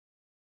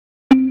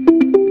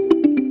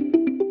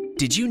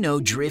Did you know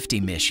drift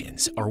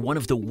emissions are one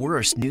of the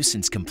worst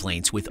nuisance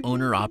complaints with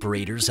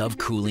owner-operators of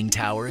cooling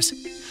towers?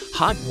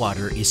 Hot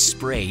water is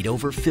sprayed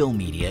over fill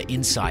media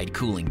inside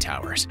cooling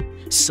towers.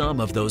 Some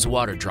of those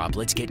water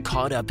droplets get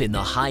caught up in the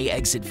high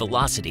exit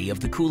velocity of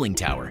the cooling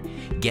tower,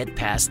 get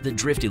past the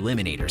drift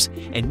eliminators,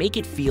 and make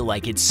it feel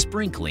like it's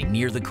sprinkling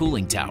near the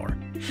cooling tower.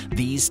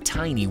 These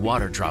tiny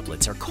water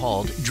droplets are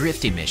called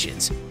drift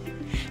emissions.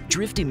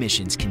 Drift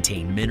emissions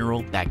contain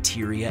mineral,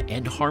 bacteria,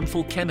 and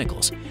harmful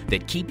chemicals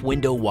that keep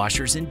window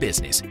washers in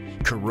business,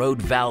 corrode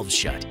valves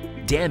shut,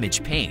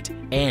 damage paint,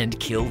 and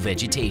kill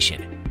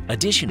vegetation.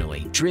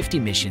 Additionally, drift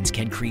emissions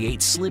can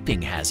create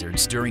slipping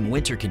hazards during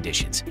winter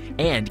conditions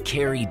and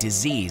carry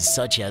disease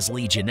such as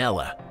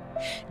Legionella.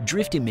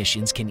 Drift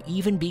emissions can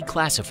even be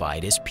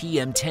classified as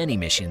PM10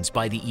 emissions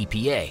by the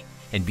EPA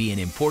and be an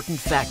important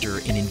factor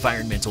in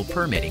environmental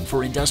permitting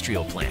for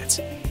industrial plants.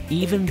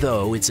 Even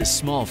though it's a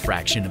small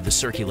fraction of the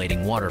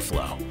circulating water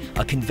flow,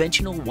 a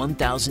conventional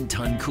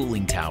 1,000-ton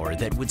cooling tower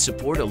that would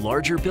support a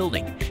larger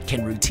building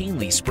can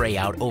routinely spray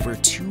out over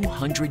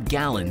 200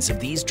 gallons of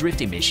these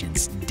drift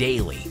emissions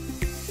daily.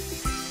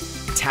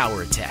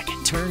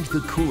 TowerTech turned the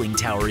cooling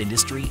tower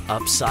industry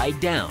upside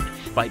down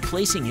by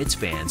placing its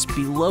fans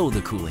below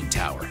the cooling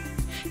tower.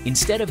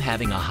 Instead of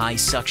having a high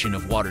suction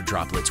of water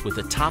droplets with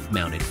a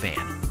top-mounted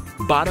fan,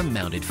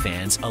 bottom-mounted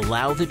fans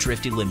allow the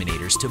drift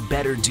eliminators to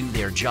better do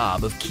their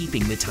job of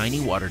keeping the tiny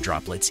water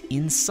droplets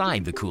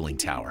inside the cooling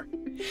tower.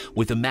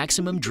 With a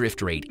maximum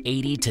drift rate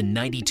 80 to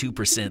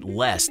 92%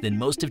 less than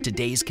most of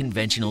today's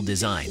conventional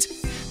designs,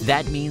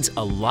 that means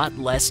a lot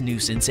less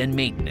nuisance and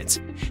maintenance,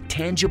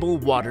 tangible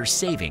water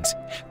savings,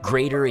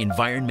 greater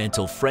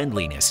environmental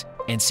friendliness,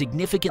 and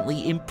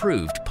significantly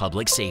improved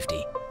public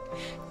safety.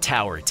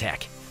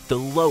 TowerTech, the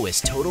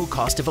lowest total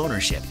cost of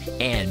ownership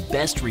and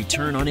best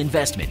return on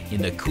investment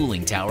in the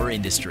cooling tower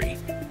industry.